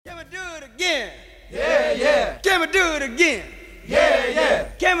it again? Yeah, yeah. Can we do it again? Yeah, yeah.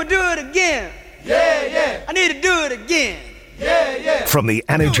 Can we do it again? Yeah, yeah. I need to do it again. Yeah, yeah. From the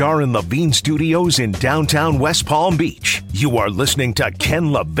Anajar and Levine Studios in downtown West Palm Beach, you are listening to Ken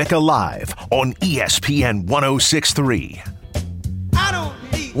LaVicka Live on ESPN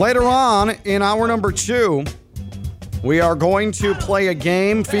 106.3. Later on in hour number 2, we are going to play a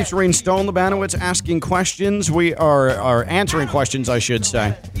game featuring Stone Labanowitz asking questions. We are answering questions, I should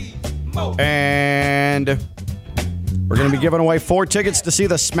say. And we're going to be giving away 4 tickets to see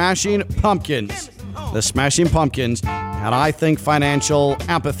the Smashing Pumpkins. The Smashing Pumpkins at I Think Financial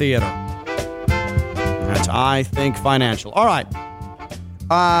Amphitheater. That's I Think Financial. All right.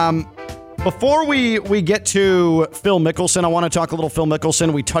 Before we get to Phil Mickelson, I want to talk a little Phil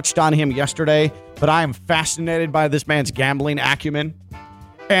Mickelson. We touched on him yesterday, but I am fascinated by this man's gambling acumen.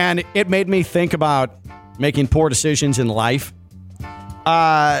 And it made me think about making poor decisions in life.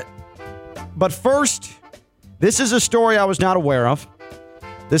 But first, this is a story I was not aware of.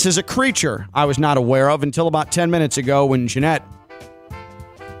 This is a creature I was not aware of until about 10 minutes ago when Jeanette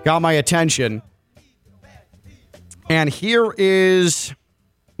got my attention. And here is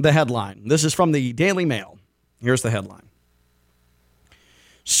the headline. This is from the Daily Mail. Here's the headline.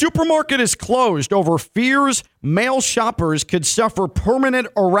 Supermarket is closed over fears male shoppers could suffer permanent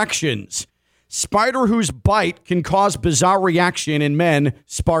erections. Spider whose bite can cause bizarre reaction in men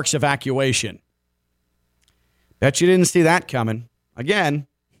sparks evacuation. Bet you didn't see that coming. Again.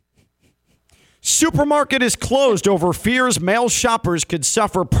 Supermarket is closed over fears male shoppers could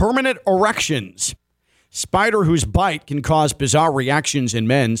suffer permanent erections. Spider whose bite can cause bizarre reactions in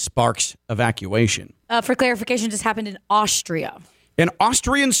men sparks evacuation. For clarification, this happened in Austria. An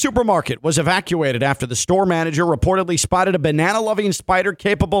Austrian supermarket was evacuated after the store manager reportedly spotted a banana-loving spider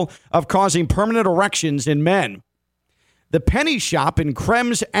capable of causing permanent erections in men. The penny shop in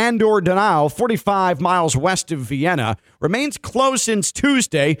Krems-Andor-Donau, 45 miles west of Vienna, remains closed since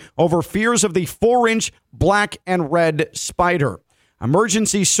Tuesday over fears of the 4-inch black and red spider.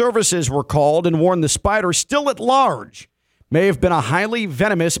 Emergency services were called and warned the spider, still at large, may have been a highly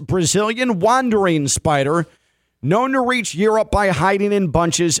venomous Brazilian wandering spider known to reach Europe by hiding in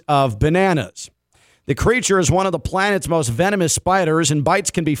bunches of bananas. The creature is one of the planet's most venomous spiders, and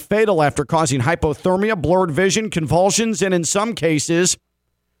bites can be fatal after causing hypothermia, blurred vision, convulsions, and in some cases,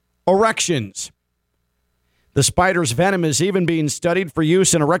 erections. The spider's venom is even being studied for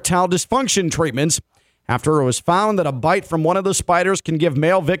use in erectile dysfunction treatments after it was found that a bite from one of the spiders can give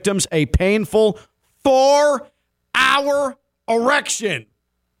male victims a painful 4-hour erection.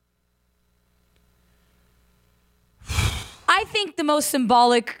 I think the most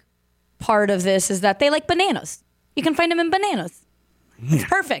symbolic part of this is that they like bananas. You can find them in bananas. It's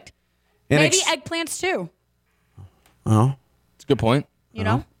perfect. Maybe eggplants too. Oh, that's a good point. You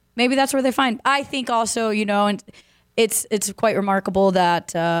know, maybe that's where they find. I think also, you know, and it's quite remarkable that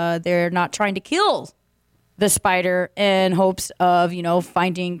they're not trying to kill the spider in hopes of, you know,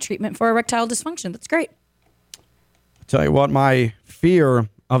 finding treatment for erectile dysfunction. That's great. I'll tell you what, my fear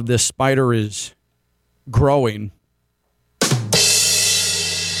of this spider is growing.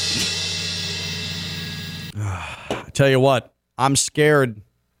 I tell you what, I'm scared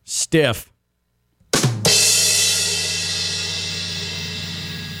stiff.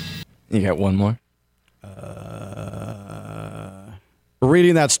 You got one more?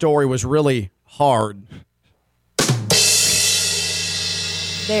 Reading that story was really hard.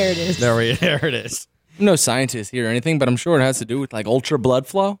 There it is. There it is. I'm no scientist here or anything, but I'm sure it has to do with like ultra blood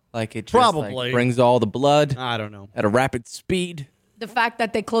flow. Like it just probably brings all the blood. I don't know. At a rapid speed. The fact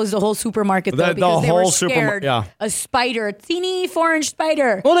that they closed the whole supermarket, though, because they were scared a spider, a teeny 4-inch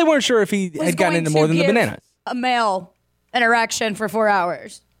spider. Well, they weren't sure if he had gotten into more than the bananas. A male an erection for 4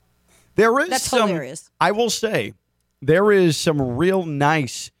 hours. That's hilarious. I will say, there is some real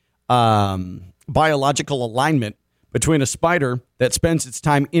nice biological alignment between a spider that spends its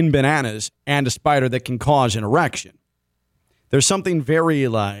time in bananas and a spider that can cause an erection. There's something very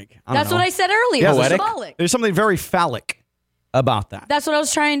That's what I said earlier. Yeah, symbolic. There's something very phallic about that. That's what I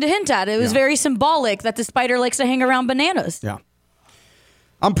was trying to hint at. It was very symbolic that the spider likes to hang around bananas. Yeah.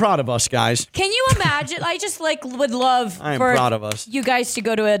 I'm proud of us, guys. Can you imagine? I just would love I am for proud of us. You guys to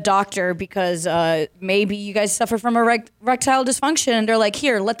go to a doctor because maybe you guys suffer from erectile dysfunction and they're like,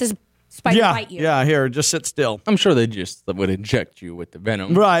 here, let this spider bite you. Yeah, here, just sit still. I'm sure they just would inject you with the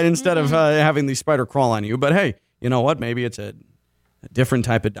venom. Right, instead of having the spider crawl on you. But hey, you know what? Maybe it's a different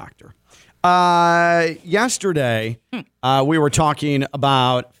type of doctor. Yesterday, we were talking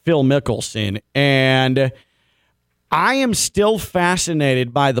about Phil Mickelson, and I am still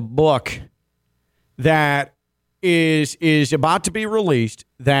fascinated by the book that is about to be released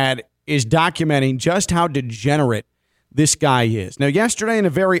that is documenting just how degenerate this guy is. Now, yesterday, in a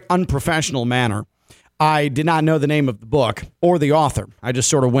very unprofessional manner, I did not know the name of the book or the author. I just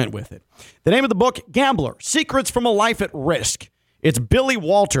sort of went with it. The name of the book, Gambler, Secrets from a Life at Risk. It's Billy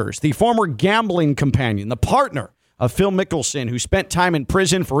Walters, the former gambling companion, the partner of Phil Mickelson, who spent time in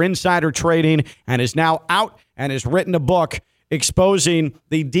prison for insider trading and is now out and has written a book exposing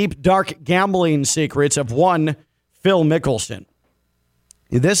the deep, dark gambling secrets of one Phil Mickelson.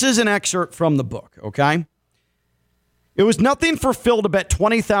 This is an excerpt from the book, okay? It was nothing for Phil to bet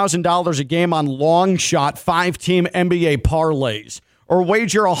 $20,000 a game on long shot 5-team NBA parlays or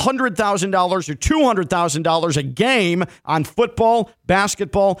wager $100,000 or $200,000 a game on football,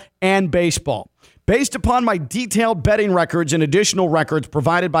 basketball, and baseball. Based upon my detailed betting records and additional records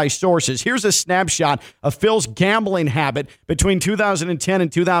provided by sources, here's a snapshot of Phil's gambling habit between 2010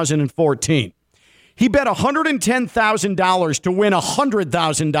 and 2014. He bet $110,000 to win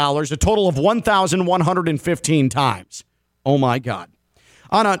 $100,000, a total of 1,115 times. Oh, my God.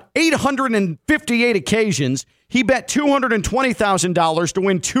 On 858 occasions, he bet $220,000 to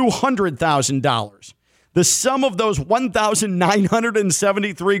win $200,000. The sum of those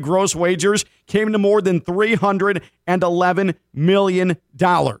 1,973 gross wagers came to more than $311 million.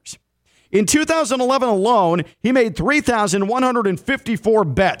 In 2011 alone, he made 3,154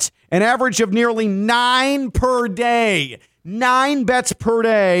 bets, an average of nearly 9 per day. 9 bets per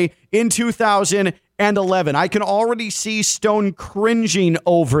day in 2011. I can already see Stone cringing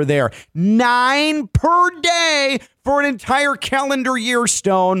over there. 9 per day for an entire calendar year,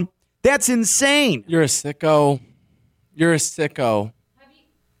 Stone. That's insane. You're a sicko. You're a sicko.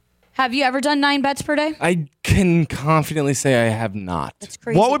 Have you ever done 9 bets per day? I can confidently say I have not. That's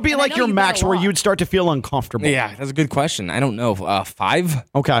crazy. What would be And I like know your you bet max a where lot. you'd start to feel uncomfortable? Yeah, that's a good question. I don't know. 5?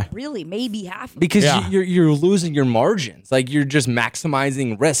 Okay. Really, maybe half. Because Yeah. you're losing your margins. Like, you're just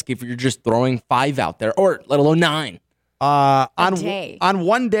maximizing risk if you're just throwing 5 out there, or let alone 9. day. On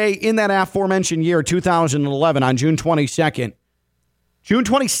one day in that aforementioned year, 2011, on June 22nd,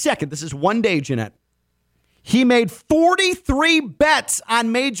 this is one day, Jeanette, he made 43 bets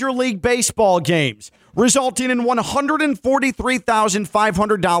on Major League Baseball games, resulting in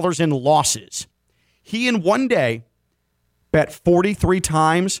 $143,500 in losses. He, in one day, bet 43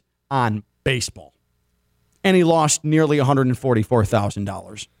 times on baseball, and he lost nearly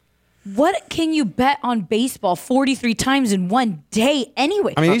 $144,000. What can you bet on baseball 43 times in one day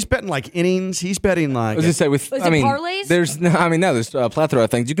anyway? I mean, he's betting like innings. He's betting I like... was just say with Was I it mean, parlays? there's a plethora of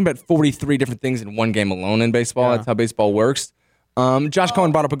things. You can bet 43 different things in one game alone in baseball. Yeah. That's how baseball works. Josh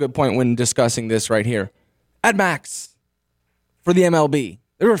Cohen brought up a good point when discussing this right here. At max for the MLB,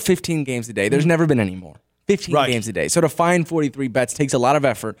 there were 15 games a day. There's never been any more. 15 Right. games a day. So to find 43 bets takes a lot of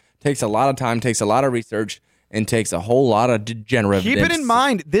effort, takes a lot of time, takes a lot of research, and takes a whole lot of degenerate. Keep it in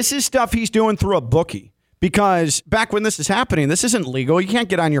mind, this is stuff he's doing through a bookie. Because back when this is happening, this isn't legal. You can't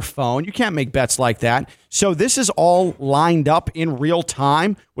get on your phone. You can't make bets like that. So this is all lined up in real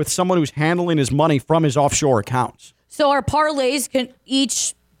time with someone who's handling his money from his offshore accounts. So are parlays, can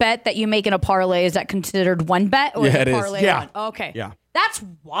each bet that you make in a parlay, is that considered one bet? Or Yeah, is it is. parlay Yeah. one? Okay. Yeah. That's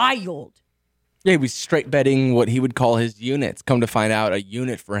wild. Yeah, he was straight betting what he would call his units. Come to find out, a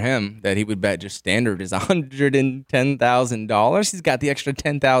unit for him that he would bet just standard is $110,000. He's got the extra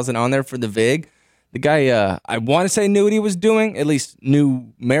 $10,000 on there for the VIG. The guy, I want to say knew what he was doing, at least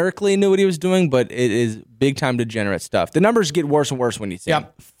numerically knew what he was doing, but it is big time degenerate stuff. The numbers get worse and worse when you see them.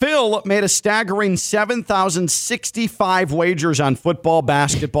 Phil made a staggering 7,065 wagers on football,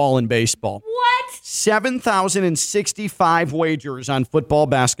 basketball, and baseball. What? 7,065 wagers on football,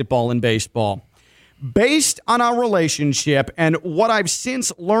 basketball, and baseball. Based on our relationship and what I've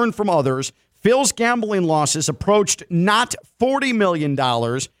since learned from others, Phil's gambling losses approached not $40 million,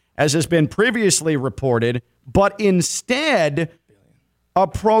 as has been previously reported, but instead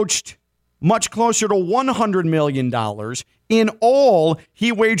approached much closer to $100 million. In all,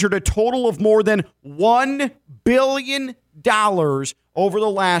 he wagered a total of more than $1 billion over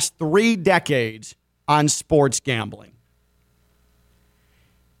the last 3 decades on sports gambling.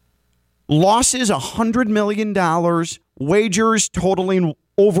 Losses $100 million, wagers totaling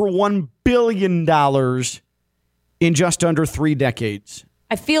over $1 billion in just under 3 decades.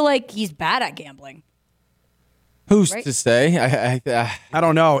 I feel like he's bad at gambling. Who's Right? to say? I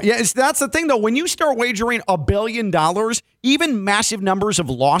don't know. Yeah, that's the thing, though. When you start wagering $1 billion, even massive numbers of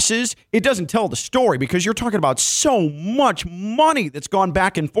losses, it doesn't tell the story because you're talking about so much money that's gone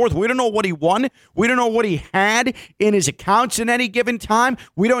back and forth. We don't know what he won. We don't know what he had in his accounts at any given time.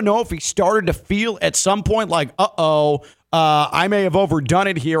 We don't know if he started to feel at some point like, I may have overdone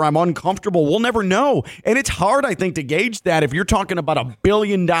it here. I'm uncomfortable. We'll never know. And it's hard, I think, to gauge that if you're talking about $1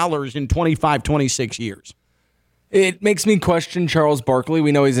 billion in 25, 26 years. It makes me question Charles Barkley.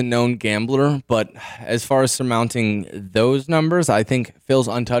 We know he's a known gambler, but as far as surmounting those numbers, I think Phil's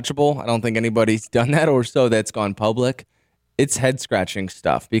untouchable. I don't think anybody's done that or so that's gone public. It's head-scratching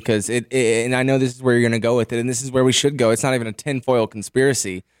stuff because and I know this is where you're going to go with it, and this is where we should go. It's not even a tinfoil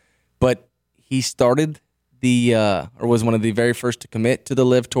conspiracy, but he started or was one of the very first to commit to the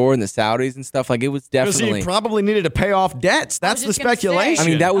Live Tour and the Saudis and stuff. Like, it was definitely... Because he probably needed to pay off debts. That's the speculation. I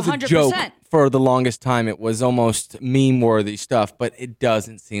mean, that was 100%. a joke for the longest time. It was almost meme-worthy stuff, but it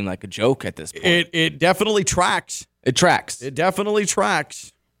doesn't seem like a joke at this point. It definitely tracks. It tracks. It definitely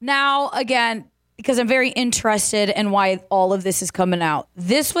tracks. Now, again, because I'm very interested in why all of this is coming out.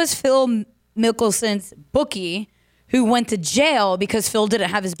 This was Phil Mickelson's bookie who went to jail because Phil didn't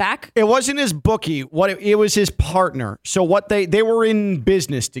have his back. It wasn't his bookie. It was his partner. So what they were in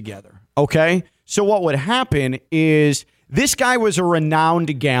business together, okay? So what would happen is this guy was a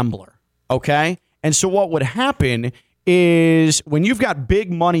renowned gambler, okay? And so what would happen is when you've got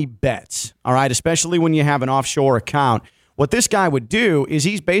big money bets, all right, especially when you have an offshore account, what this guy would do is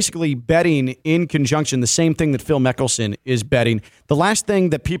he's basically betting in conjunction the same thing that Phil Mickelson is betting. The last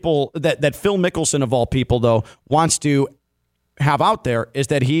thing that that Phil Mickelson, of all people, though, wants to have out there is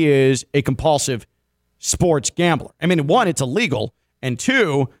that he is a compulsive sports gambler. I mean, one, it's illegal, and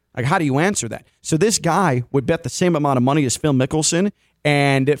two, like, how do you answer that? So this guy would bet the same amount of money as Phil Mickelson,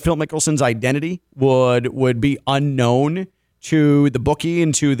 and Phil Mickelson's identity would be unknown to the bookie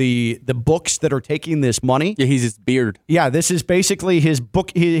and to the books that are taking this money. Yeah, he's his beard. Yeah, this is basically his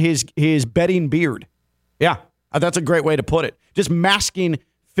betting beard. Yeah, that's a great way to put it. Just masking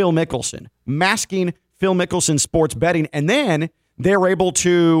Phil Mickelson's sports betting, and then they're able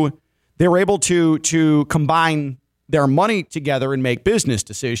to combine their money together and make business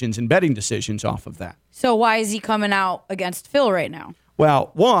decisions and betting decisions off of that. So why is he coming out against Phil right now? Well,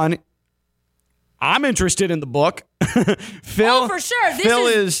 one, I'm interested in the book. Phil, for sure. Phil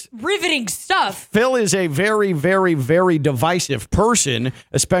is riveting stuff. Phil is a very, very, very divisive person,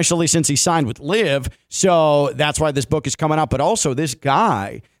 especially since he signed with Liv. So that's why this book is coming out. But also, this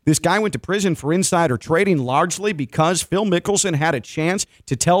guy went to prison for insider trading largely because Phil Mickelson had a chance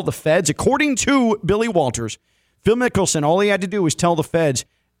to tell the feds. According to Billy Walters, Phil Mickelson, all he had to do was tell the feds,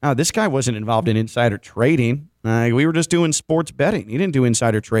 this guy wasn't involved in insider trading. We were just doing sports betting. He didn't do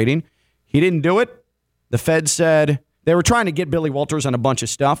insider trading. He didn't do it. The Fed said they were trying to get Billy Walters on a bunch of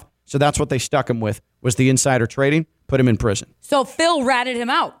stuff, so that's what they stuck him with, was the insider trading, put him in prison. So Phil ratted him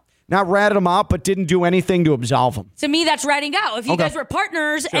out. Not ratted him out, but didn't do anything to absolve him. To me, that's ratting out. If you guys were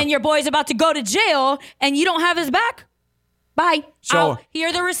partners and your boy's about to go to jail and you don't have his back, bye. So here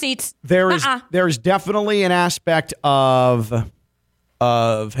are the receipts. There's definitely an aspect of,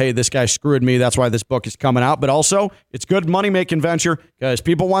 hey, this guy screwed me. That's why this book is coming out. But also, it's good money-making venture because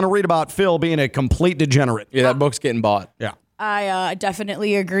people want to read about Phil being a complete degenerate. Yeah, that book's getting bought. Yeah. I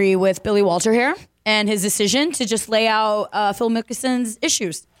definitely agree with Billy Walter here and his decision to just lay out Phil Mickelson's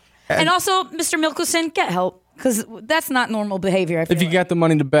issues. And also, Mr. Mickelson, get help because that's not normal behavior. If you got the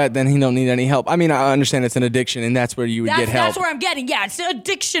money to bet, then he don't need any help. I mean, I understand it's an addiction, and that's where you would get help. That's where I'm getting. Yeah, it's the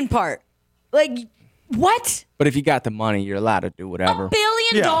addiction part. Like, what? But if you got the money, you're allowed to do whatever. $1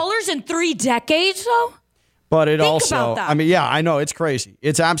 billion in 3 decades, though? But it Think also, about that. I mean, yeah, I know, it's crazy.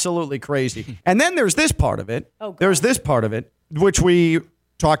 It's absolutely crazy. And then there's this part of it. Oh, God. There's this part of it, which we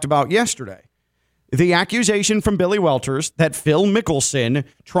talked about yesterday. The accusation from Billy Walters that Phil Mickelson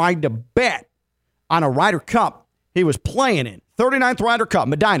tried to bet on a Ryder Cup he was playing in. 39th Ryder Cup,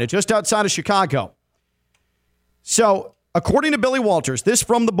 Medina, just outside of Chicago. So, according to Billy Walters, this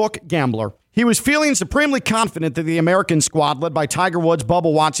from the book Gambler, he was feeling supremely confident that the American squad, led by Tiger Woods,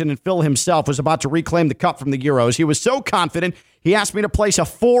 Bubba Watson, and Phil himself, was about to reclaim the cup from the Euros. He was so confident, he asked me to place a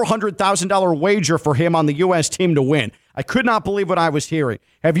 $400,000 wager for him on the U.S. team to win. I could not believe what I was hearing.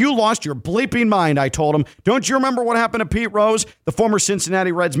 Have you lost your bleeping mind, I told him. Don't you remember what happened to Pete Rose? The former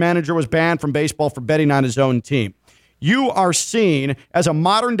Cincinnati Reds manager was banned from baseball for betting on his own team. You are seen as a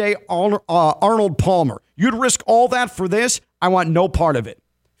modern-day Arnold Palmer. You'd risk all that for this? I want no part of it.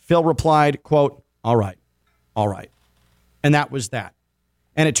 Phil replied, quote, all right. And that was that.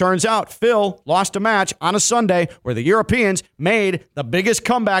 And it turns out Phil lost a match on a Sunday where the Europeans made the biggest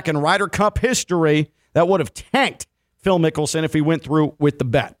comeback in Ryder Cup history. that would have tanked Phil Mickelson if he went through with the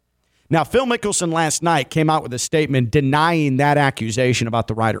bet. Now, Phil Mickelson last night came out with a statement denying that accusation about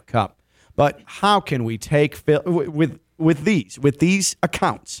the Ryder Cup. But how can we take Phil with these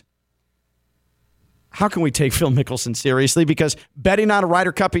accounts? How can we take Phil Mickelson seriously? Because betting on a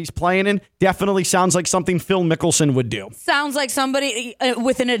Ryder Cup he's playing in definitely sounds like something Phil Mickelson would do. Sounds like somebody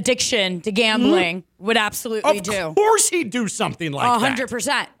with an addiction to gambling would absolutely do. Of course he'd do something like that.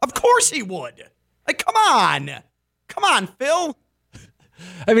 100%. Of course he would. Like, come on, Phil.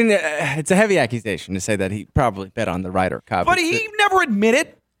 I mean, it's a heavy accusation to say that he probably bet on the Ryder Cup. But he never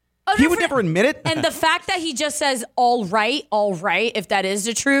admitted. He would never admit it. And the fact that he just says, all right, if that is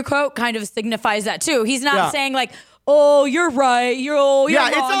the true quote, kind of signifies that too. He's not saying like, oh, you're right, you're wrong.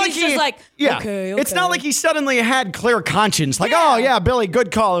 It's not like He's just like, okay. It's not like he suddenly had clear conscience. Like, oh, yeah, Billy,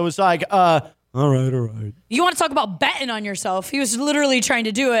 good call. It was like, all right. You want to talk about betting on yourself. He was literally trying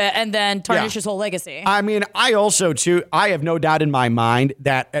to do it and then tarnish his whole legacy. I mean, I also, too, I have no doubt in my mind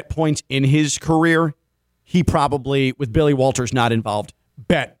that at points in his career, he probably, with Billy Walters not involved,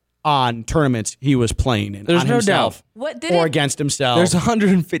 bet on tournaments he was playing in. There's on no himself doubt. What did or it? against himself. There's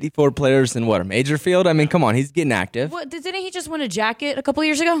 154 players in a major field? I mean, come on, he's getting active. What, didn't he just win a jacket a couple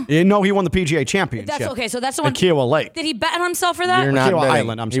years ago? No, he won the PGA Championship. That's okay. So that's the one. At Kiowa Lake. Did he bet on himself for that? You're not Kiowa betting.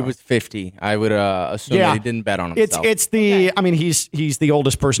 Island, I'm He sorry. was 50. I would assume that he didn't bet on himself. It's the. I mean, he's the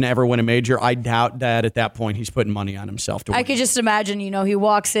oldest person to ever win a major. I doubt that at that point he's putting money on himself to win. I could just imagine, he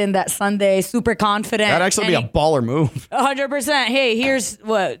walks in that Sunday super confident. That'd actually be a baller move. 100%. Hey, here's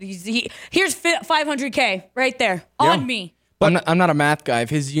what here's 500K right there on me. But I'm not a math guy. If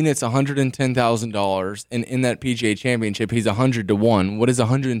his unit's $110,000 and in that PGA Championship he's 100 to 1, what is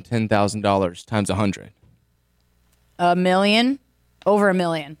 $110,000 times 100? $1 million, over $1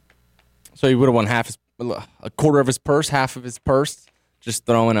 million. So he would have won a quarter of his purse, half of his purse, just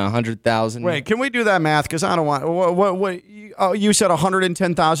throwing 100,000. Wait, can we do that math? Because I don't want. What you said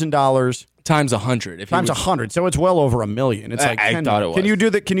 $110,000 times 100. times 100, so it's well over $1 million. It's like I thought it was. Can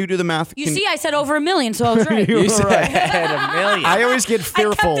you do the math? You see, I said over $1 million, so I was right. You said $1 million. I always get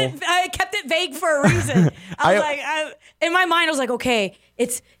fearful. I kept it vague for a reason. I was in my mind, I was like, okay,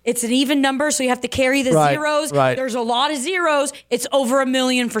 it's an even number, so you have to carry the zeros. Right. There's a lot of zeros. It's over $1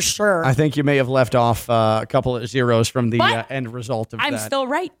 million for sure. I think you may have left off a couple of zeros from the end result of that. I'm still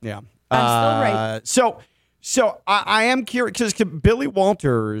right. Yeah. I'm still right. So I am curious because Billy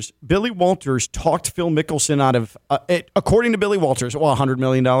Walters talked Phil Mickelson out of, according to Billy Walters, $100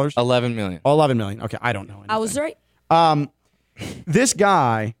 million? $11 million. Oh, $11 million. Okay, I don't know anything. I was right. This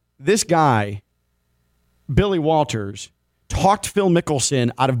guy, Billy Walters, talked Phil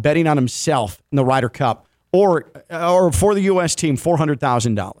Mickelson out of betting on himself in the Ryder Cup or for the U.S. team,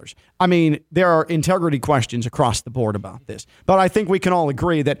 $400,000. I mean, there are integrity questions across the board about this, but I think we can all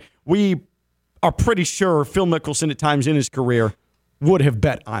agree that we are pretty sure Phil Mickelson at times in his career would have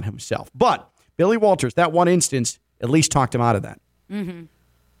bet on himself. But Billy Walters, that one instance, at least talked him out of that. Mm-hmm.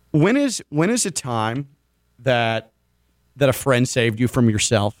 When is a time that a friend saved you from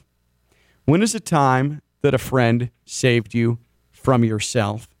yourself? When is a time that a friend saved you from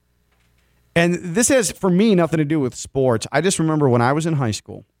yourself? And this has, for me, nothing to do with sports. I just remember when I was in high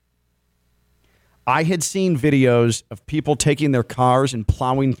school, I had seen videos of people taking their cars and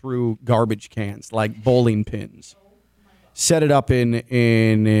plowing through garbage cans like bowling pins, set it up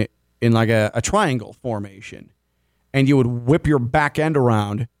in like a triangle formation, and you would whip your back end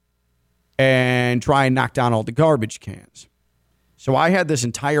around and try and knock down all the garbage cans. So I had this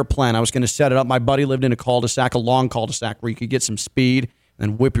entire plan. I was going to set it up. My buddy lived in a cul-de-sac, a long cul-de-sac where you could get some speed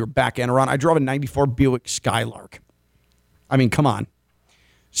and whip your back end around. I drove a 94 Buick Skylark. I mean, come on.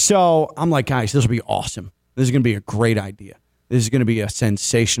 So I'm like, guys, this will be awesome. This is going to be a great idea. This is going to be a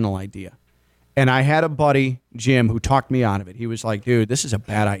sensational idea. And I had a buddy, Jim, who talked me out of it. He was like, dude, this is a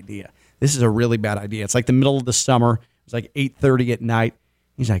bad idea. This is a really bad idea. It's like the middle of the summer. It's like 8:30 at night.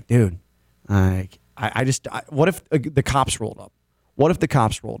 He's like, dude, what if the cops rolled up? What if the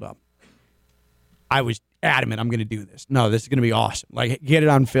cops rolled up? I was adamant I'm going to do this. No, this is going to be awesome. Like, get it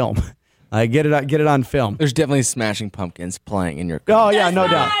on film. Get it on film. There's definitely Smashing Pumpkins playing in your car. Oh, yeah, no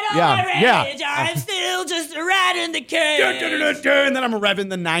doubt. Yeah. I'm still just a rat in the cage. And then I'm revving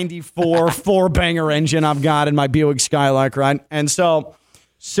the 94 four-banger engine I've got in my Buick Skylark, right? And so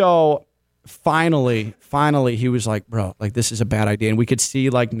finally, he was like, bro, like, this is a bad idea. And we could see,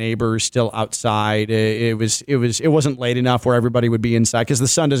 like, neighbors still outside. It wasn't late enough where everybody would be inside because the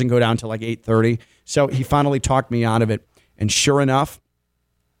sun doesn't go down till like 8:30. So he finally talked me out of it. And sure enough,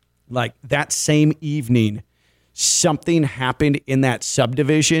 like that same evening, something happened in that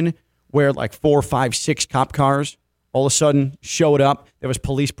subdivision where like 4, 5, 6 cop cars all of a sudden showed up. There was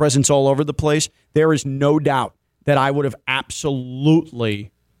police presence all over the place. There is no doubt that I would have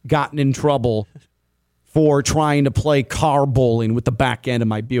absolutely gotten in trouble for trying to play car bowling with the back end of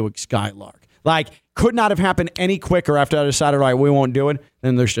my Buick Skylark. Like, could not have happened any quicker after I decided, all right, we won't do it.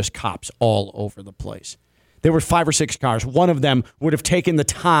 Then there's just cops all over the place. There were 5 or 6 cars. One of them would have taken the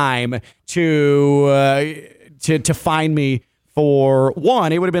time to find me for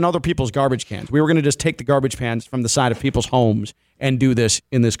one. It would have been other people's garbage cans. We were going to just take the garbage cans from the side of people's homes and do this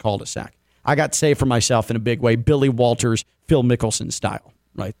in this cul-de-sac. I got saved for myself in a big way. Billy Walters, Phil Mickelson style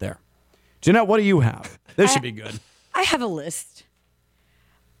right there. Jeanette, what do you have? This should be good. I have a list.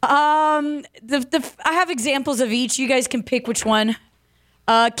 I have examples of each. You guys can pick which one.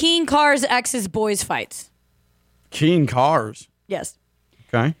 Keen cars, exes, boys fights. Keen cars. Yes.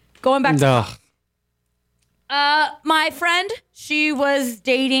 Okay. Going back to my friend, she was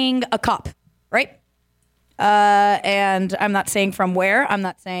dating a cop, right? And I'm not saying from where. I'm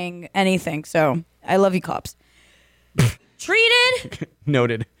not saying anything. So I love you, cops. Treated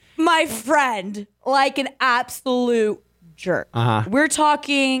Noted. my friend like an absolute jerk. We're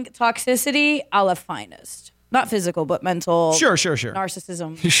talking toxicity a la finest. Not physical, but mental. Sure.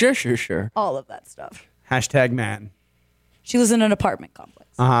 Narcissism. Sure. All of that stuff. Hashtag man. She was in an apartment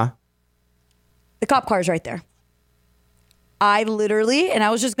complex. The cop car's right there. I literally, and I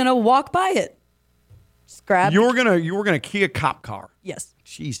was just going to walk by it. Just grab. You were gonna key a cop car. Yes.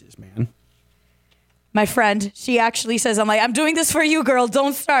 Jesus, man. My friend, she actually says, I'm like, I'm doing this for you, girl.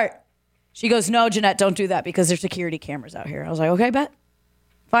 Don't start. She goes, no, Jeanette, don't do that because there's security cameras out here. I was like, okay, bet.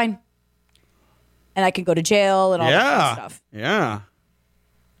 Fine. And I can go to jail and all that kind of stuff. Yeah.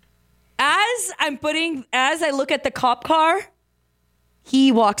 As I look at the cop car,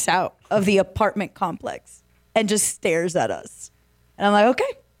 he walks out of the apartment complex and just stares at us. And I'm like,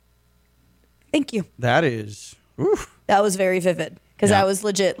 okay. Thank you. That is, oof. That was very vivid. Because I was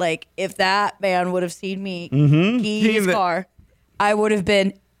legit like, if that man would have seen me key his car, I would have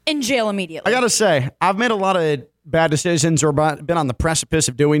been in jail immediately. I got to say, I've made a lot of bad decisions or been on the precipice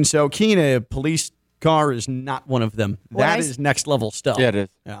of doing so. Keying a police car is not one of them. That is next level stuff. Yeah, it is.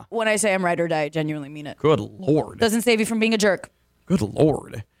 Yeah. When I say I'm ride or die, I genuinely mean it. Good Lord. Doesn't save you from being a jerk. Good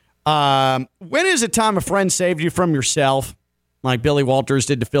Lord. When is it time a friend saved you from yourself? Like Billy Walters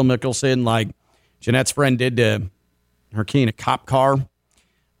did to Phil Mickelson, like Jeanette's friend did to her keying a cop car.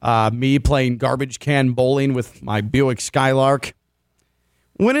 Me playing garbage can bowling with my Buick Skylark.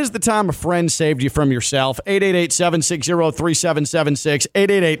 When is the time a friend saved you from yourself? 888-760-3776.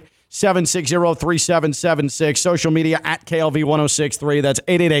 888-760-3776. Social media at KLV1063. That's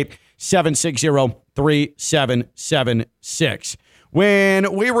 888-760-3776.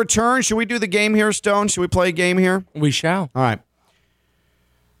 When we return, should we do the game here, Stone? Should we play a game here? We shall. All right.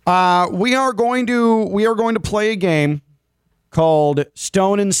 We are going to play a game called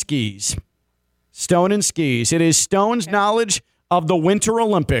Stone and Skis. Stone and Skis. It is Stone's knowledge of the Winter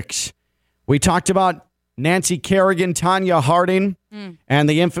Olympics. We talked about Nancy Kerrigan, Tanya Harding, and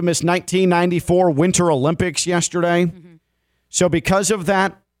the infamous 1994 Winter Olympics yesterday. Mm-hmm. So because of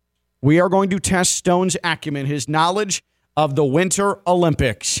that, we are going to test Stone's acumen, his knowledge of the Winter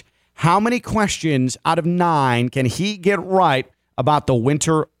Olympics. How many questions out of 9 can he get right about the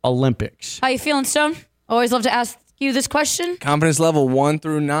Winter Olympics? How you feeling, Stone? Always love to ask you this question. Confidence level 1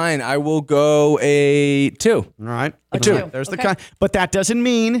 through 9. I will go a 2. All right. A 2. There's the but that doesn't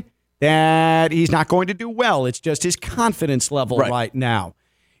mean that he's not going to do well. It's just his confidence level right now.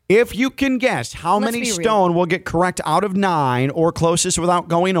 If you can guess how many Stone will get correct out of 9 or closest without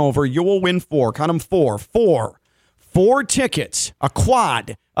going over, you will win 4. Count them 4. 4 tickets, a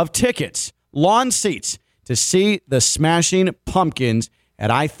quad of tickets, lawn seats to see the Smashing Pumpkins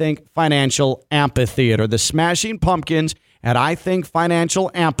at I Think Financial Amphitheater. The Smashing Pumpkins at I Think Financial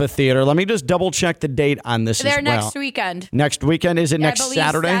Amphitheater. Let me just double check the date on this They're as well. next weekend. Next weekend? Is it next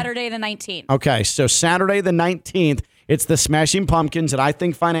Saturday? Saturday the 19th. Okay, so Saturday the 19th, it's the Smashing Pumpkins at I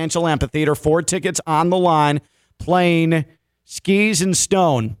Think Financial Amphitheater. 4 tickets on the line, playing Skis and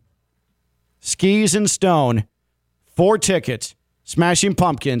Stone. Skis and Stone. 4 tickets. Smashing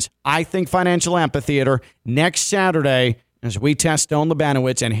Pumpkins, I Think Financial Amphitheater, next Saturday, as we test Stone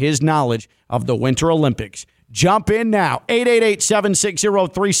Labanowitz and his knowledge of the Winter Olympics. Jump in now.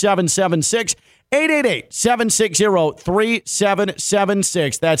 888-760-3776.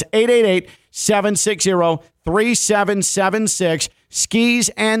 888-760-3776. That's 888-760-3776. Skis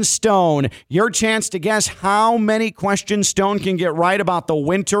and Stone. Your chance to guess how many questions Stone can get right about the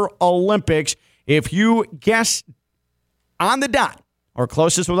Winter Olympics. If you guess on the dot or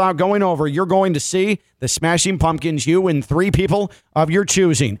closest without going over, you're going to see the Smashing Pumpkins, you and 3 people of your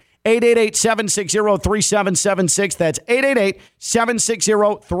choosing. 888-760-3776. That's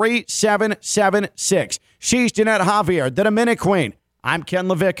 888-760-3776. She's Jeanette Javier, the Dominic Queen. I'm Ken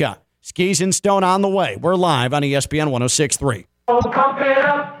LaVicka. Skis and Stone on the way. We're live on ESPN 106.3. Oh, pump it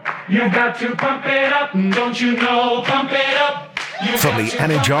up. You got to pump it up. Don't you know? Pump it up. From the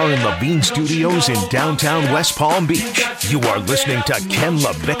Anajar and Levine Studios in downtown West Palm Beach, you are listening to Ken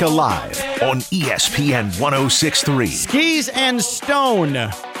LaVicka Live on ESPN 106.3. Skis and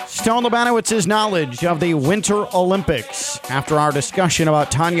Stone. Stone Lebanowitz's knowledge of the Winter Olympics after our discussion about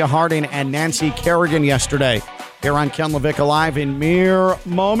Tanya Harding and Nancy Kerrigan yesterday. Here on Ken LaVicka Live in mere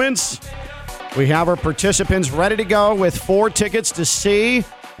moments. We have our participants ready to go with 4 tickets to see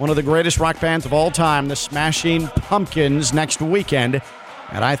one of the greatest rock bands of all time, the Smashing Pumpkins, next weekend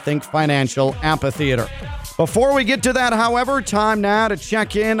at, I Think Financial Amphitheater. Before we get to that, however, time now to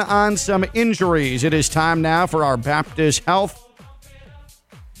check in on some injuries. It is time now for our Baptist Health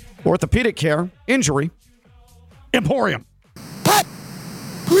Orthopedic Care Injury Emporium. Hut!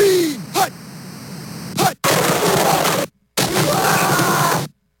 Green! Hut! Hut!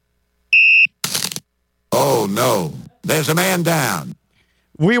 Oh, no. There's a man down.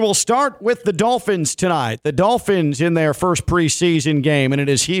 We will start with the Dolphins tonight. The Dolphins in their first preseason game, and it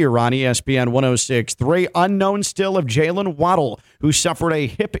is here on ESPN 106.3. Unknown still of Jalen Waddle, who suffered a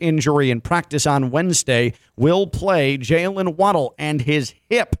hip injury in practice on Wednesday, will play. Jalen Waddle and his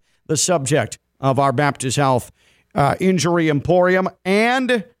hip, the subject of our Baptist Health Injury Emporium.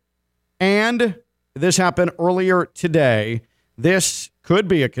 And this happened earlier today. This could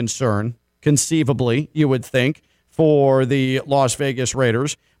be a concern, conceivably, you would think, for the Las Vegas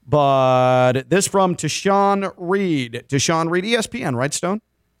Raiders. But this from Tashawn Reed. Tashawn Reed, ESPN, right, Stone?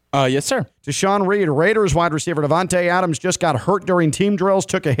 Yes, sir. Tashawn Reed, Raiders wide receiver Devontae Adams just got hurt during team drills,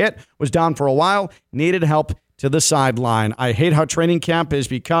 took a hit, was down for a while, needed help to the sideline. I hate how training camp has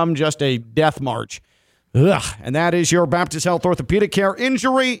become just a death march. Ugh. And that is your Baptist Health Orthopedic Care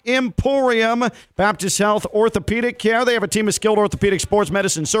Injury Emporium. Baptist Health Orthopedic Care. They have a team of skilled orthopedic sports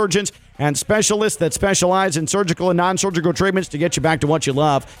medicine surgeons and specialists that specialize in surgical and non-surgical treatments to get you back to what you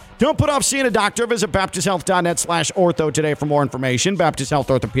love. Don't put off seeing a doctor. Visit baptisthealth.net/ortho today for more information. Baptist Health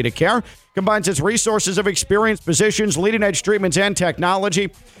Orthopedic Care combines its resources of experienced physicians, leading-edge treatments, and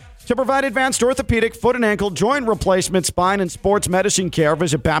technology to provide advanced orthopedic, foot and ankle, joint replacement, spine, and sports medicine care.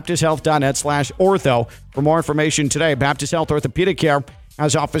 Visit baptisthealth.net/ortho for more information today. Baptist Health Orthopedic Care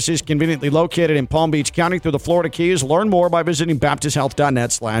has offices conveniently located in Palm Beach County through the Florida Keys. Learn more by visiting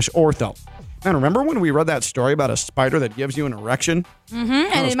baptisthealth.net/ortho. Man, remember when we read that story about a spider that gives you an erection? Mm-hmm.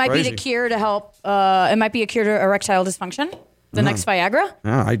 And it might be the cure to help. It might be a cure to erectile dysfunction. The next Viagra.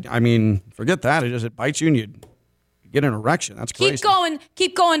 Yeah, I mean, forget that. It bites you and you get an erection. That's crazy.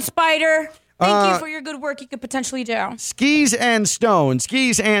 Keep going, Spider. Thank you for your good work you could potentially do. Skis and Stone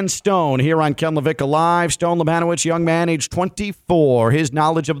here on Ken LaVicka Live. Stone Lebanowitz, young man, age 24. His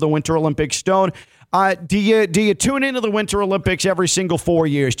knowledge of the Winter Olympics. Stone, do you tune into the Winter Olympics every single 4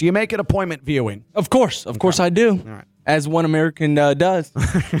 years? Do you make an appointment viewing? Of course I do. All right. As one American does.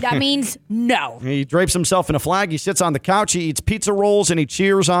 That means no. He drapes himself in a flag. He sits on the couch. He eats pizza rolls, and he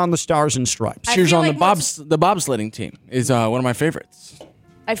cheers on the Stars and Stripes. Cheers on the bobsledding team is one of my favorites.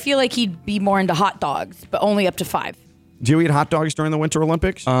 I feel like he'd be more into hot dogs, but only up to 5. Do you eat hot dogs during the Winter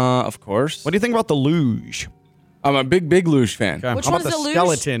Olympics? Of course. What do you think about the luge? I'm a big luge fan. Okay. Which How one's about the luge?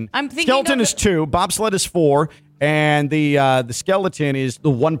 Skeleton? I'm thinking skeleton is 2. Bobsled is 4. And the skeleton is the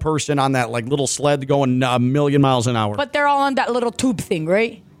one person on that like little sled going a million miles an hour. But they're all on that little tube thing,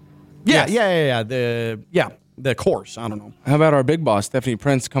 right? Yeah. The course. I don't know. How about our big boss, Stephanie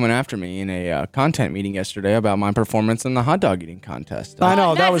Prince, coming after me in a content meeting yesterday about my performance in the hot dog eating contest? I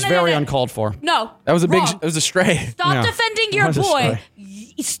know. That was very uncalled for. No. That was wrong. It was a stray. Stop defending your boy.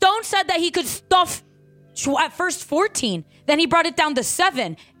 Stone said that he could stuff at first 14. Then he brought it down to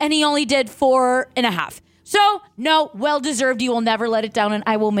 7. And he only did 4.5. So, no, well-deserved. You will never let it down, and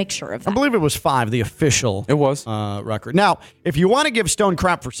I will make sure of that. I believe it was 5, the official record. Now, if you want to give Stone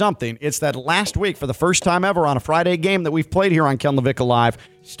crap for something, it's that last week, for the first time ever on a Friday game that we've played here on Ken LaVicka Live,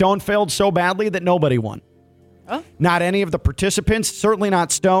 Stone failed so badly that nobody won. Oh. Not any of the participants, certainly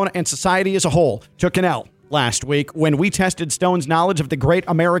not Stone, and society as a whole took an L last week when we tested Stone's knowledge of the great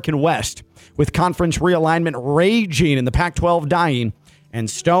American West, with conference realignment raging and the Pac-12 dying, and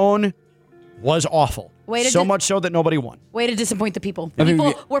Stone was awful. So much so that nobody won. Way to disappoint the people. The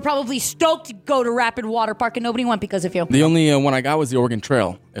people were probably stoked to go to Rapid Water Park, and nobody went because of you. The only one I got was the Oregon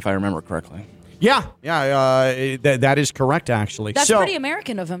Trail, if I remember correctly. Yeah, that is correct, actually. That's pretty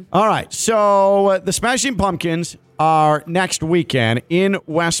American of him. All right, so the Smashing Pumpkins are next weekend in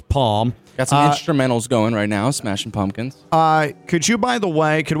West Palm. Got some instrumentals going right now, Smashing Pumpkins. Could you, by the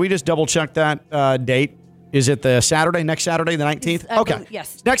way, could we just double check that date? Is it the Saturday, next Saturday, the 19th? Okay.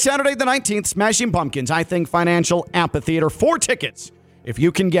 Yes. Next Saturday, the 19th, Smashing Pumpkins, I Think Financial Amphitheater. 4 tickets. If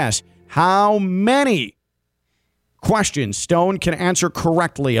you can guess how many questions Stone can answer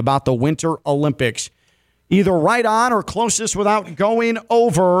correctly about the Winter Olympics, either right on or closest without going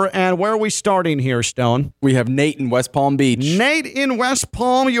over. And where are we starting here, Stone? We have Nate in West Palm Beach. Nate in West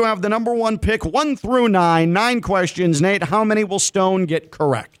Palm, you have the number 1 pick, 1 through 9. 9 questions. Nate, how many will Stone get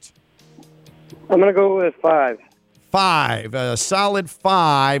correct? I'm going to go with 5. 5. A solid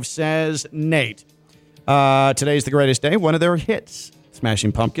 5, says Nate. Today's the greatest day. One of their hits,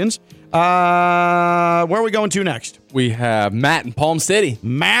 Smashing Pumpkins. Where are we going to next? We have Matt in Palm City.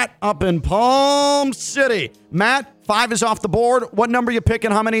 Matt up in Palm City. Matt, 5 is off the board. What number are you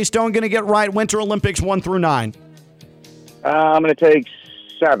picking? How many is Stone going to get right? Winter Olympics 1 through 9. I'm going to take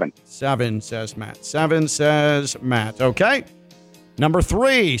 7. 7, says Matt. 7, says Matt. Okay. Number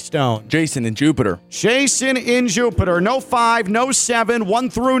 3, Stone. Jason in Jupiter. Jason in Jupiter. No 5, no 7, 1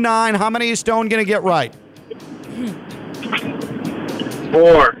 through 9. How many is Stone going to get right?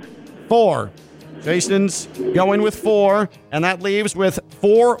 4. 4. Jason's going with 4, and that leaves with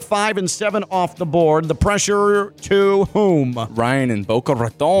 4, 5, and 7 off the board. The pressure to whom? Ryan in Boca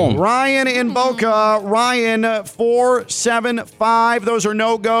Raton. Ryan in Boca. Ryan, 4, 7, 5. Those are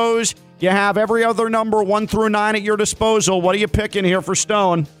no-goes. You have every other number 1 through 9 at your disposal. What are you picking here for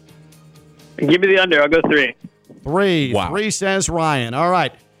Stone? Give me the under. I'll go 3. 3. Wow. 3 says Ryan. All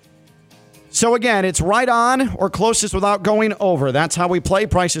right. So again, it's right on or closest without going over. That's how we play.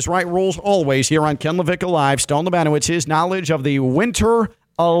 Price is Right rules always here on Ken LaVicka Live. Stone Labanowitz, his knowledge of the Winter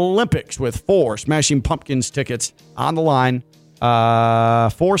Olympics with 4 Smashing Pumpkins tickets on the line. 4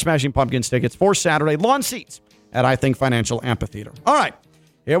 Smashing Pumpkins tickets for Saturday. Lawn seats at I Think Financial Amphitheater. All right.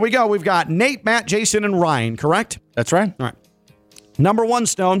 Here we go. We've got Nate, Matt, Jason, and Ryan, correct? That's right. All right. Number 1,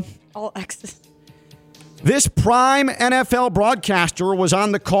 Stone. All X's. This prime NFL broadcaster was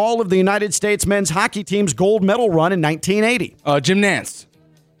on the call of the United States men's hockey team's gold medal run in 1980. Jim Nance.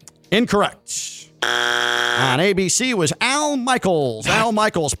 Incorrect. On ABC was Al Michaels. Al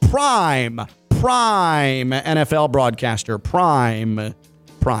Michaels, prime NFL broadcaster. Prime.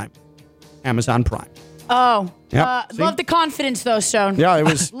 Amazon Prime. Oh. Yep. Love the confidence, though, Stone. Yeah, it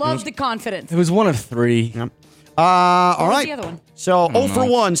was. Love the confidence. It was one of 3. Yep. All What was right. the other one? So 0 for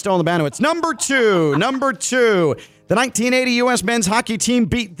 1, Stone Labanowitz. Number 2. The 1980 U.S. men's hockey team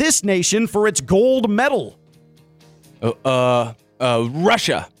beat this nation for its gold medal.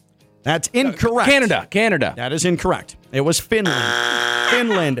 Russia. That's incorrect. Canada. That is incorrect. It was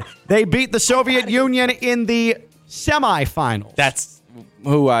Finland. They beat the Soviet Union in the semifinals. That's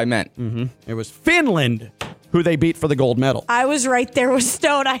who I meant. It was Finland who they beat for the gold medal. I was right there with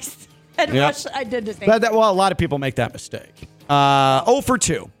Stone. I said Yep. Russia. I did the same. Well, a lot of people make that mistake. 0 for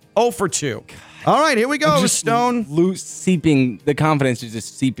 2. 0 for 2. All right, here we go, Stone. The confidence is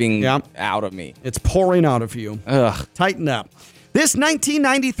just seeping Yeah. out of me. It's pouring out of you. Ugh. Tighten up. This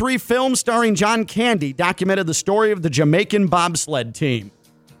 1993 film starring John Candy documented the story of the Jamaican bobsled team.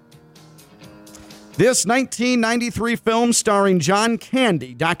 This 1993 film starring John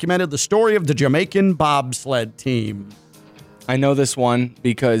Candy documented the story of the Jamaican bobsled team. I know this one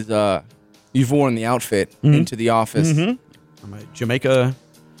because you've worn the outfit into the office. I'm a Jamaica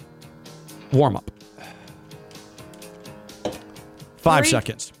warm-up. 5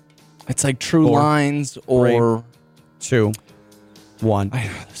 seconds. It's like True 4, Lines or... 2, 1. Do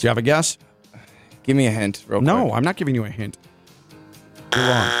you have a guess? Give me a hint real quick. No, I'm not giving you a hint. You're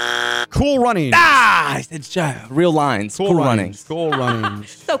wrong. Cool Runnings. It's Real Lines. Cool Runnings. Cool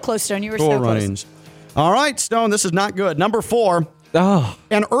Runnings. So close, Stone. You were Cool so close. Runnings. All right, Stone, this is not good. Number 4. Oh.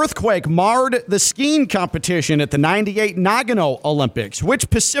 An earthquake marred the skiing competition at the 98 Nagano Olympics. Which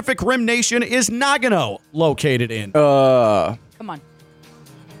Pacific Rim nation is Nagano located in? Come on.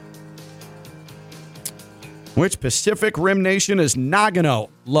 Which Pacific Rim nation is Nagano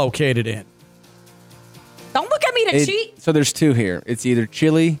located in? Don't look at me to cheat. So there's 2 here. It's either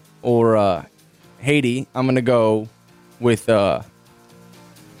Chile or Haiti. I'm going to go with...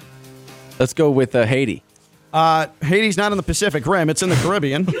 let's go with Haiti. Haiti's not in the Pacific Rim. It's in the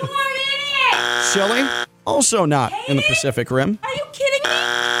Caribbean. You are an idiot. Chile, also not in the Pacific Rim. Are you kidding me?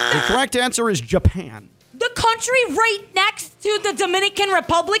 The correct answer is Japan. The country right next to the Dominican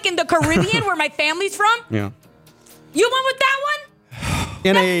Republic in the Caribbean where my family's from? Yeah. You went with that one?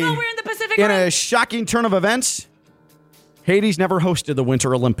 In That's nowhere in the Pacific Rim? a shocking turn of events, Haiti's never hosted the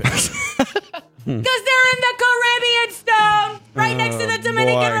Winter Olympics. Because they're in the Caribbean, Stone. Right next to the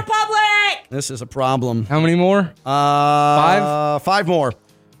Dominican boy. Republic. This is a problem. How many more? 5? 5 more.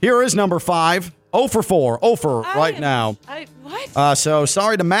 Here is number 5. 0 for 4. 0 for right now. What? So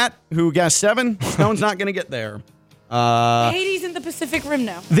sorry to Matt, who guessed 7. Stone's not going to get there. Haiti's in the Pacific Rim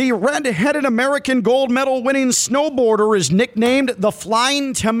now. The red-headed American gold medal winning snowboarder is nicknamed the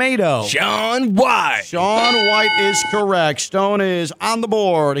Flying Tomato. Shaun White. Shaun White is correct. Stone is on the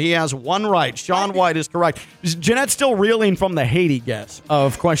board. He has 1 right. Shaun White is correct. Jeanette's still reeling from the Haiti guess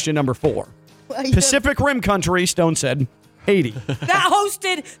of question number 4. Pacific Rim country, Stone said. Haiti. That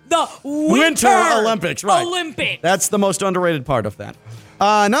hosted the Winter Olympics, right. Olympics. That's the most underrated part of that.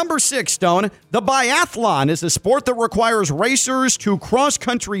 Number 6, Stone. The biathlon is a sport that requires racers to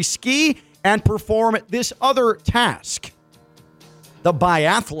cross-country ski and perform this other task. The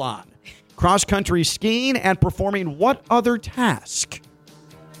biathlon. Cross-country skiing and performing what other task?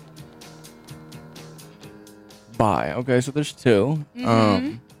 Okay, so there's 2.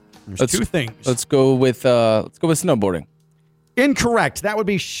 There's 2 things. Let's go with snowboarding. Incorrect. That would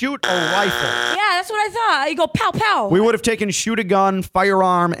be shoot a rifle. Yeah, that's what I thought. You go pow pow. We would have taken shoot a gun,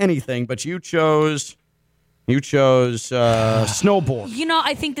 firearm, anything, but you chose snowboard. You know,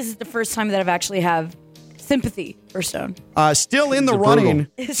 I think this is the first time that I've actually have sympathy for Stone. Still in the running.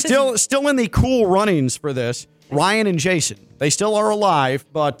 Still in the cool runnings for this. Ryan and Jason. They still are alive,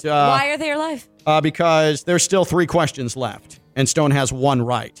 but why are they alive? Because there's still 3 questions left, and Stone has 1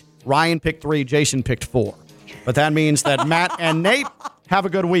 right. Ryan picked 3, Jason picked 4. But that means that Matt and Nate have a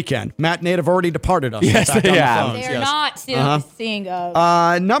good weekend. Matt and Nate have already departed us. Yes, they have. They're not seeing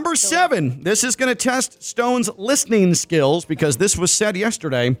number 7. This is going to test Stone's listening skills because this was said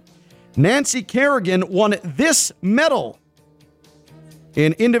yesterday. Nancy Kerrigan won this medal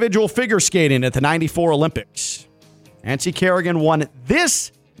in individual figure skating at the 94 Olympics. Nancy Kerrigan won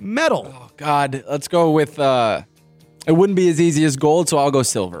this medal. Oh, God. Let's go with, it wouldn't be as easy as gold, so I'll go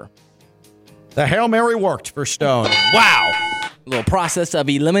silver. The Hail Mary worked for Stone. Wow. A little process of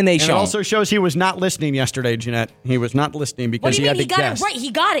elimination. And it also shows he was not listening yesterday, Jeanette. He was not listening because he had to guess. He got it right.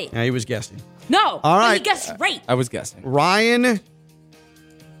 He got it. Yeah, he was guessing. No. All right. He guessed right. I was guessing. Ryan,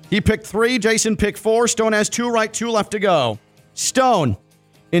 he picked 3. Jason picked 4. Stone has 2 right, 2 left to go. Stone,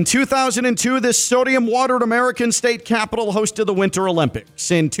 in 2002, this sodium-watered American state capital hosted the Winter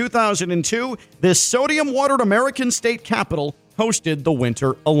Olympics. In 2002, this sodium-watered American state capital hosted the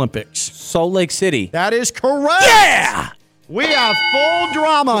Winter Olympics. Salt Lake City. That is correct. Yeah! We have full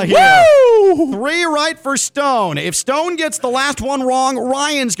drama here. Woo! 3 right for Stone. If Stone gets the last one wrong,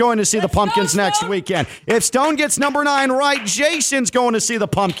 Ryan's going to see the Pumpkins next weekend. If Stone gets number 9 right, Jason's going to see the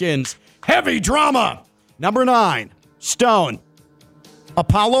Pumpkins. Heavy drama. Number 9, Stone.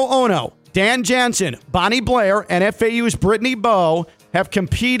 Apollo Ono, Dan Jansen, Bonnie Blair, and FAU's Brittany Bowe have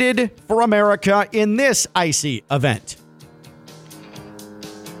competed for America in this icy event.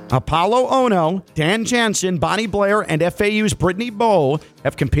 Apollo Ono, Dan Jansen, Bonnie Blair, and FAU's Brittany Bowe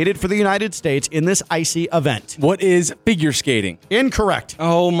have competed for the United States in this icy event. What is figure skating? Incorrect.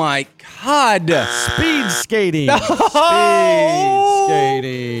 Oh, my God. Speed skating. No. Speed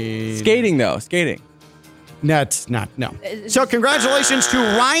skating. Skating, though. Skating. No, it's not. No. So congratulations to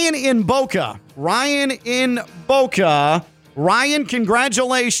Ryan in Boca. Ryan in Boca. Ryan,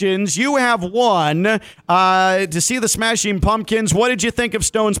 congratulations. You have won to see the Smashing Pumpkins. What did you think of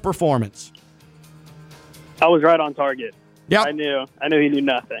Stone's performance? I was right on target. Yep. I knew he knew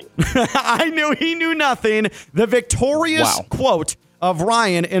nothing. I knew he knew nothing. The victorious quote of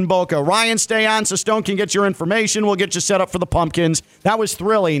Ryan in Boca. Ryan, stay on so Stone can get your information. We'll get you set up for the Pumpkins. That was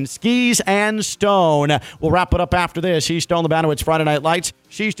thrilling. Skis and Stone. We'll wrap it up after this. He's Stone Labano. It's Friday Night Lights.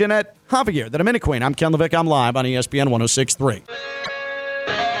 She's Jeanette Javier, the Dominic Queen. I'm Ken Levick. I'm live on ESPN 106.3.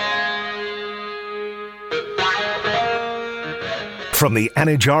 From the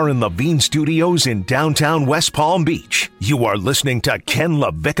Anajar and Levine Studios in downtown West Palm Beach, you are listening to Ken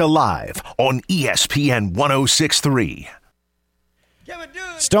LaVicka Live on ESPN 106.3.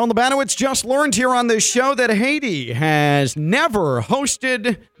 Stone Labanowitz just learned here on this show that Haiti has never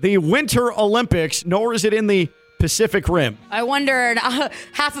hosted the Winter Olympics, nor is it in the Pacific Rim. I wondered,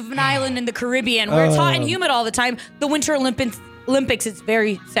 half of an island in the Caribbean where it's hot and humid all the time. The Winter Olympics is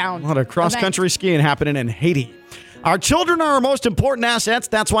very sound. A lot of cross-country skiing happening in Haiti. Our children are our most important assets.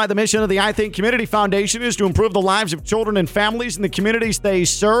 That's why the mission of the I Think Community Foundation is to improve the lives of children and families in the communities they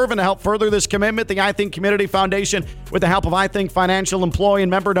serve. And to help further this commitment, the I Think Community Foundation, with the help of I Think Financial Employee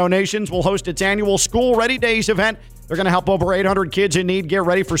and Member Donations, will host its annual School Ready Days event. They're going to help over 800 kids in need get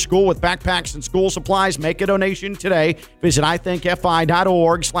ready for school with backpacks and school supplies. Make a donation today. Visit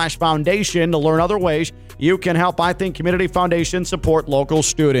ithinkfi.org/foundation to learn other ways you can help I Think Community Foundation support local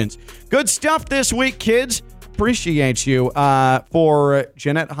students. Good stuff this week, kids. Appreciate you for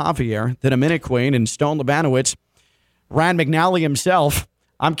Jeanette Javier, the Dominic Queen, and Stone Labanowitz, Rand McNally himself.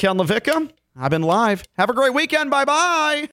 I'm Ken LaVicka. I've been live. Have a great weekend. Bye-bye.